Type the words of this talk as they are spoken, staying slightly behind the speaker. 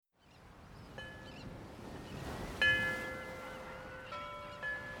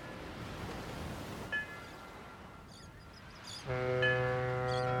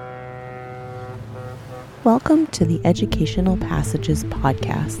Welcome to the Educational Passages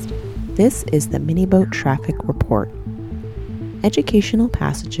podcast. This is the Miniboat Traffic Report. Educational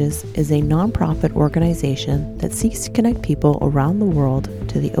Passages is a nonprofit organization that seeks to connect people around the world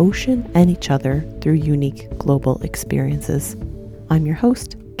to the ocean and each other through unique global experiences. I'm your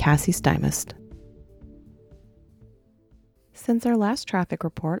host, Cassie Stymist. Since our last traffic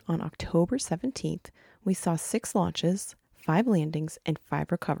report on October 17th, we saw 6 launches, 5 landings, and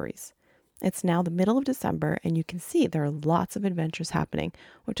 5 recoveries. It's now the middle of December, and you can see there are lots of adventures happening,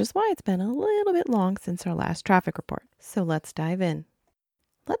 which is why it's been a little bit long since our last traffic report. So let's dive in.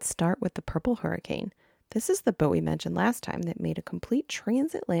 Let's start with the Purple Hurricane. This is the boat we mentioned last time that made a complete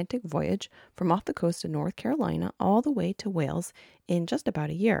transatlantic voyage from off the coast of North Carolina all the way to Wales in just about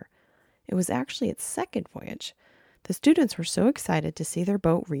a year. It was actually its second voyage. The students were so excited to see their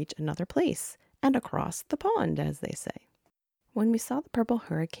boat reach another place and across the pond, as they say. When we saw the Purple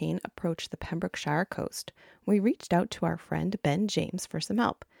Hurricane approach the Pembrokeshire coast, we reached out to our friend Ben James for some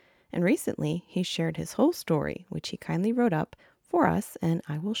help. And recently, he shared his whole story, which he kindly wrote up for us, and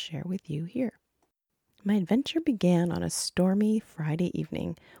I will share with you here. My adventure began on a stormy Friday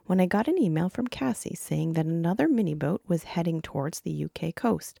evening when I got an email from Cassie saying that another mini boat was heading towards the UK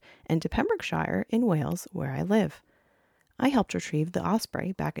coast and to Pembrokeshire in Wales, where I live. I helped retrieve the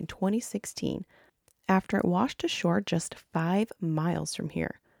Osprey back in 2016 after it washed ashore just 5 miles from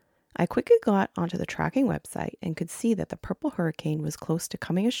here. I quickly got onto the tracking website and could see that the Purple Hurricane was close to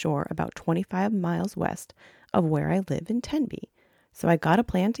coming ashore about 25 miles west of where I live in Tenby. So I got a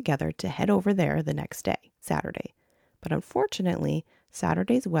plan together to head over there the next day, Saturday. But unfortunately,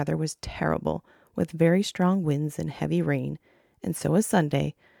 Saturday's weather was terrible with very strong winds and heavy rain, and so was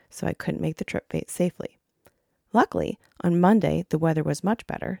Sunday, so I couldn't make the trip safely. Luckily, on Monday, the weather was much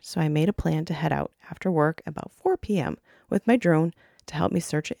better, so I made a plan to head out after work about 4 p.m. with my drone to help me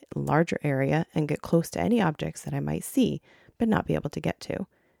search a larger area and get close to any objects that I might see but not be able to get to.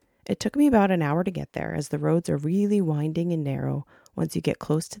 It took me about an hour to get there, as the roads are really winding and narrow once you get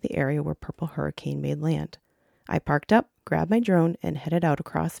close to the area where Purple Hurricane made land. I parked up, grabbed my drone, and headed out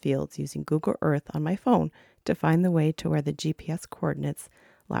across fields using Google Earth on my phone to find the way to where the GPS coordinates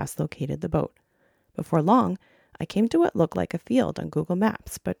last located the boat. Before long, I came to what looked like a field on Google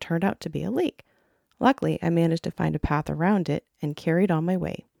Maps, but turned out to be a lake. Luckily, I managed to find a path around it and carried on my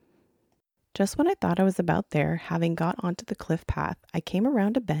way. Just when I thought I was about there, having got onto the cliff path, I came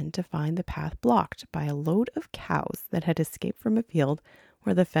around a bend to find the path blocked by a load of cows that had escaped from a field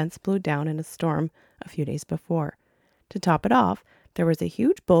where the fence blew down in a storm a few days before. To top it off, there was a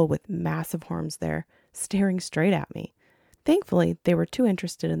huge bull with massive horns there, staring straight at me. Thankfully, they were too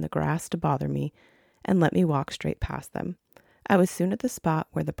interested in the grass to bother me, and let me walk straight past them. I was soon at the spot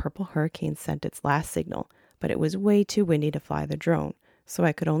where the Purple Hurricane sent its last signal, but it was way too windy to fly the drone, so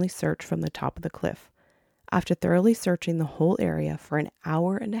I could only search from the top of the cliff. After thoroughly searching the whole area for an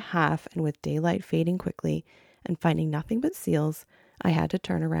hour and a half and with daylight fading quickly and finding nothing but seals, I had to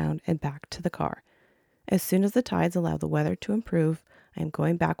turn around and back to the car. As soon as the tides allow the weather to improve, I am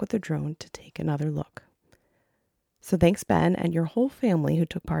going back with the drone to take another look. So thanks, Ben, and your whole family who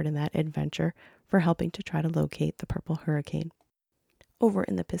took part in that adventure for helping to try to locate the Purple Hurricane. Over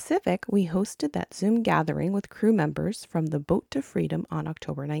in the Pacific, we hosted that Zoom gathering with crew members from the Boat to Freedom on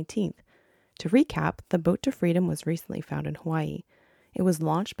October 19th. To recap, the Boat to Freedom was recently found in Hawaii. It was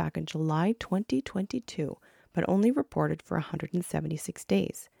launched back in July 2022, but only reported for 176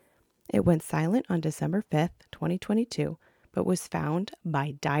 days. It went silent on December 5th, 2022, but was found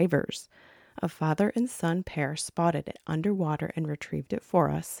by divers. A father and son pair spotted it underwater and retrieved it for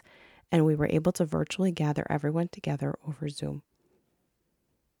us, and we were able to virtually gather everyone together over Zoom.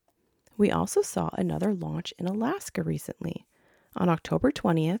 We also saw another launch in Alaska recently. On October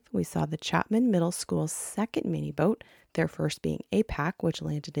 20th, we saw the Chapman Middle School's second mini boat, their first being APAC, which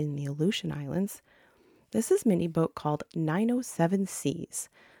landed in the Aleutian Islands. This is mini boat called 907 Seas.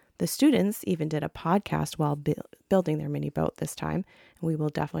 The students even did a podcast while building their mini boat this time, and we will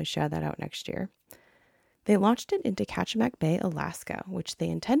definitely share that out next year. They launched it into Kachemak Bay, Alaska, which they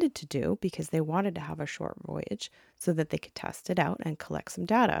intended to do because they wanted to have a short voyage so that they could test it out and collect some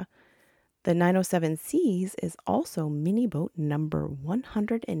data. The 907 Seas is also mini boat number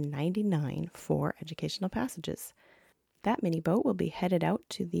 199 for Educational Passages. That mini boat will be headed out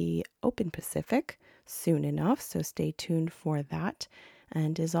to the open Pacific soon enough, so stay tuned for that,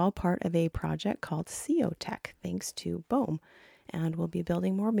 and is all part of a project called CEOTech, thanks to BOEM, and we'll be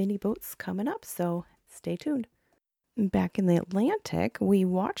building more mini boats coming up, so stay tuned. Back in the Atlantic, we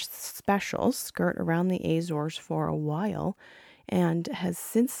watched Special skirt around the Azores for a while and has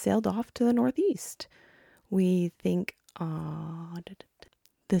since sailed off to the northeast. We think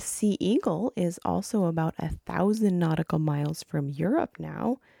The Sea Eagle is also about 1,000 nautical miles from Europe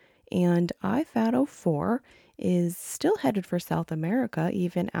now, and I-504 is still headed for South America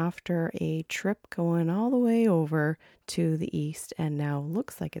even after a trip going all the way over to the east and now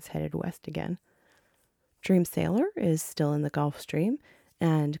looks like it's headed west again. Dream Sailor is still in the Gulf Stream,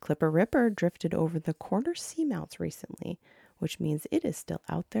 and Clipper Ripper drifted over the Corner Seamounts recently, which means it is still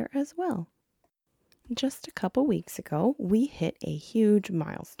out there as well. Just a couple weeks ago, we hit a huge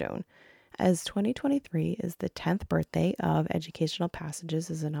milestone. As 2023 is the 10th birthday of Educational Passages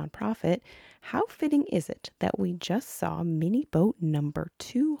as a nonprofit, how fitting is it that we just saw Miniboat number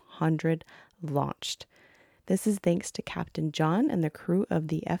 200 launched? This is thanks to Captain John and the crew of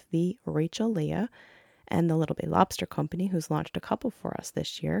the FV Rachel Leah and the Little Bay Lobster Company, who's launched a couple for us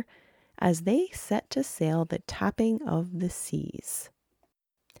this year, as they set to sail the tapping of the seas.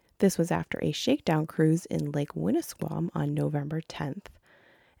 This was after a shakedown cruise in Lake Winnisquam on November 10th.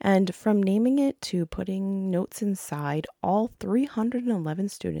 And from naming it to putting notes inside, all 311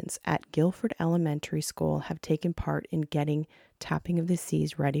 students at Guilford Elementary School have taken part in getting Tapping of the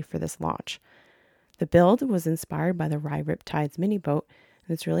Seas ready for this launch. The build was inspired by the Rye Riptide's Miniboat,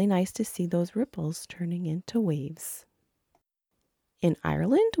 and it's really nice to see those ripples turning into waves. In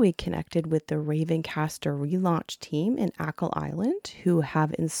Ireland, we connected with the Ravencaster relaunch team in Achill Island, who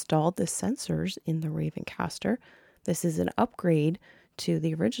have installed the sensors in the Ravencaster. This is an upgrade to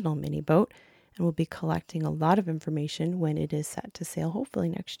the original Miniboat and will be collecting a lot of information when it is set to sail, hopefully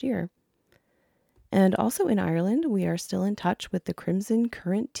next year. And also in Ireland, we are still in touch with the Crimson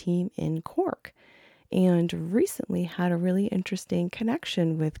Current team in Cork, and recently had a really interesting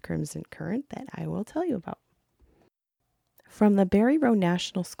connection with Crimson Current that I will tell you about. From the Barry Row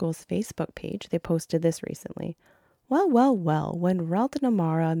National School's Facebook page, they posted this recently. Well, when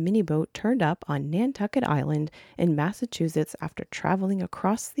Raldinamara Miniboat turned up on Nantucket Island in Massachusetts after traveling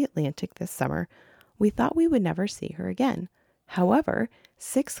across the Atlantic this summer, we thought we would never see her again. However,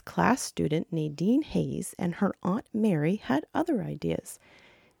 6th class student Nadine Hayes and her Aunt Mary had other ideas.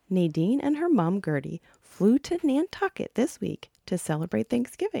 Nadine and her mom Gertie flew to Nantucket this week to celebrate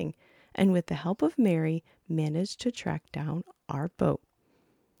Thanksgiving, and with the help of Mary, managed to track down our boat.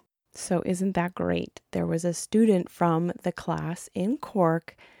 So isn't that great? There was a student from the class in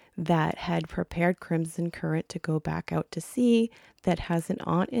Cork that had prepared Crimson Current to go back out to sea, that has an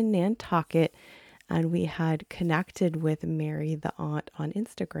aunt in Nantucket, and we had connected with Mary, the aunt, on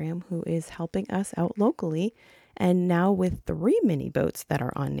Instagram, who is helping us out locally, and now with 3 mini boats that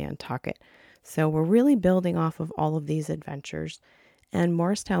are on Nantucket. So we're really building off of all of these adventures. And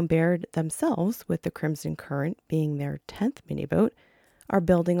Morristown Baird themselves, with the Crimson Current being their 10th mini boat, are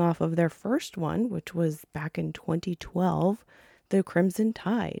building off of their first one, which was back in 2012, the Crimson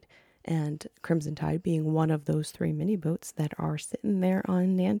Tide. And Crimson Tide being one of those 3 mini boats that are sitting there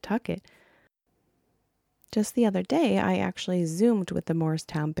on Nantucket. Just the other day, I actually Zoomed with the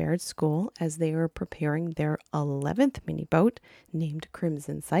Morristown Baird School as they were preparing their 11th mini boat named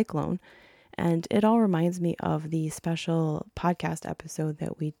Crimson Cyclone. And it all reminds me of the special podcast episode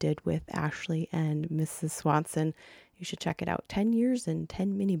that we did with Ashley and Mrs. Swanson. You should check it out, 10 years and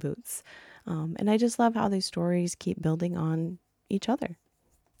 10 mini boats. And I just love how these stories keep building on each other.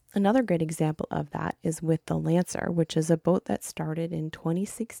 Another great example of that is with the Lancer, which is a boat that started in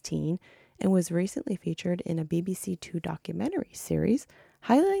 2016 and was recently featured in a BBC Two documentary series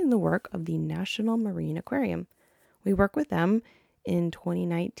highlighting the work of the National Marine Aquarium. We worked with them in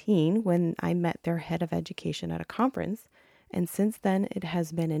 2019 when I met their head of education at a conference, and since then it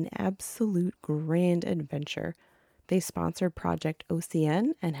has been an absolute grand adventure. They sponsored Project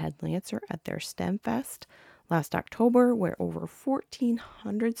OCN and had Lancer at their STEM Fest last October, where over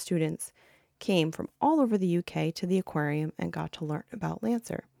 1,400 students came from all over the UK to the aquarium and got to learn about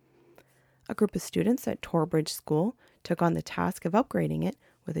Lancer. A group of students at Torbridge School took on the task of upgrading it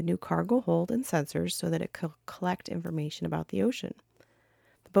with a new cargo hold and sensors so that it could collect information about the ocean.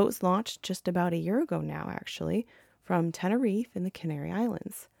 The boat was launched just about a year ago now, actually, from Tenerife in the Canary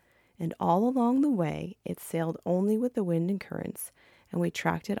Islands. And all along the way, it sailed only with the wind and currents, and we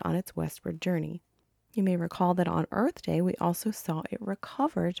tracked it on its westward journey. You may recall that on Earth Day, we also saw it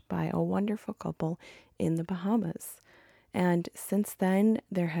recovered by a wonderful couple in the Bahamas. And since then,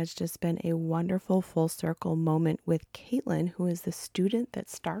 there has just been a wonderful full circle moment with Caitlin, who is the student that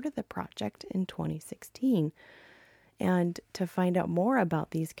started the project in 2016. And to find out more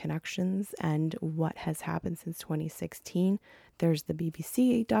about these connections and what has happened since 2016, there's the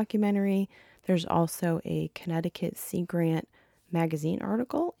BBC documentary. There's also a Connecticut Sea Grant magazine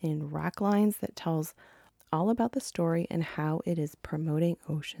article in Racklines that tells all about the story and how it is promoting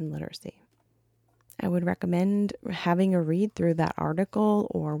ocean literacy. I would recommend having a read through that article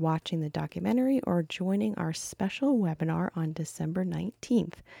or watching the documentary or joining our special webinar on December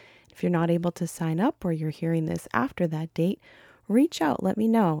 19th. If you're not able to sign up or you're hearing this after that date, reach out, let me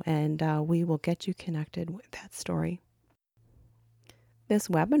know, and we will get you connected with that story. This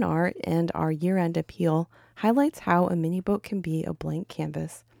webinar and our year-end appeal highlights how a mini boat can be a blank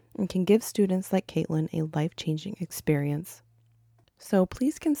canvas and can give students like Caitlin a life-changing experience. So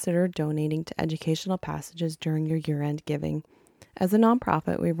please consider donating to Educational Passages during your year-end giving. As a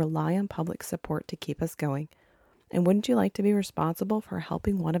nonprofit, we rely on public support to keep us going. And wouldn't you like to be responsible for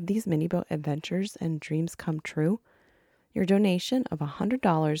helping one of these mini boat adventures and dreams come true? Your donation of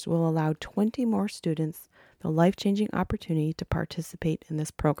 $100 will allow 20 more students the life-changing opportunity to participate in this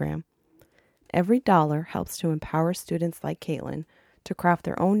program. Every dollar helps to empower students like Caitlin to craft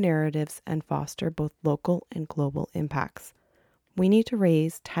their own narratives and foster both local and global impacts. We need to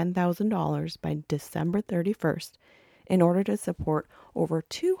raise $10,000 by December 31st in order to support over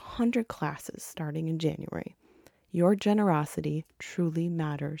 200 classes starting in January. Your generosity truly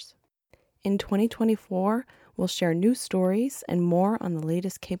matters. In 2024, we'll share new stories and more on the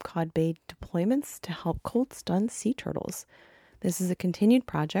latest Cape Cod Bay deployments to help cold-stunned sea turtles. This is a continued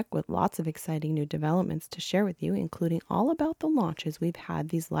project with lots of exciting new developments to share with you, including all about the launches we've had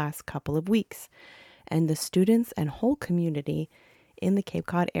these last couple of weeks and the students and whole community in the Cape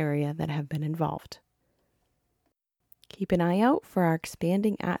Cod area that have been involved. Keep an eye out for our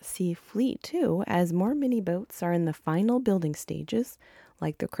expanding at-sea fleet too, as more mini boats are in the final building stages,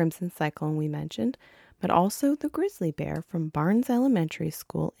 like the Crimson Cyclone we mentioned, but also the Grizzly Bear from Barnes Elementary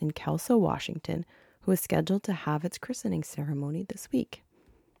School in Kelso, Washington, who is scheduled to have its christening ceremony this week.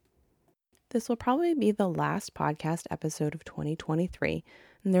 This will probably be the last podcast episode of 2023,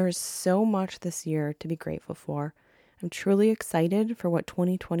 and there is so much this year to be grateful for. I'm truly excited for what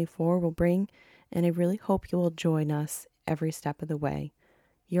 2024 will bring, and I really hope you will join us every step of the way.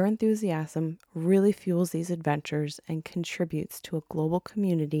 Your enthusiasm really fuels these adventures and contributes to a global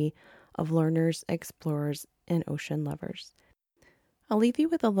community of learners, explorers, and ocean lovers. I'll leave you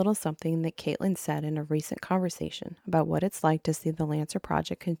with a little something that Caitlin said in a recent conversation about what it's like to see the Lancer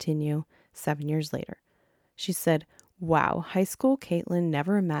project continue 7 years later. She said, "Wow, high school Caitlin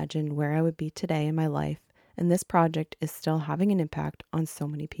never imagined where I would be today in my life, and this project is still having an impact on so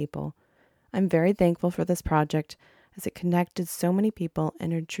many people. I'm very thankful for this project as it connected so many people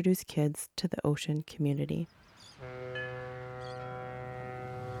and introduced kids to the ocean community."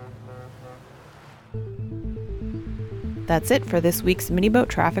 That's it for this week's Miniboat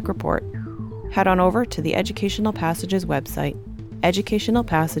Traffic Report. Head on over to the Educational Passages website,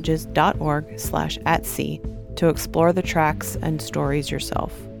 educationalpassages.org/@sea, to explore the tracks and stories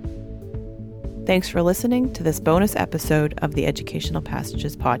yourself. Thanks for listening to this bonus episode of the Educational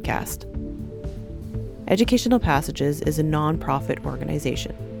Passages podcast. Educational Passages is a nonprofit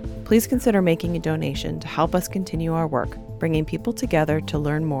organization. Please consider making a donation to help us continue our work, bringing people together to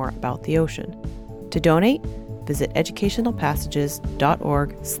learn more about the ocean. To donate, visit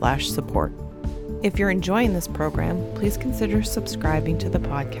educationalpassages.org/support. If you're enjoying this program, please consider subscribing to the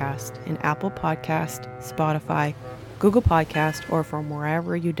podcast in Apple Podcast, Spotify, Google Podcast, or from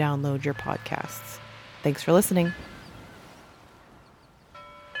wherever you download your podcasts. Thanks for listening.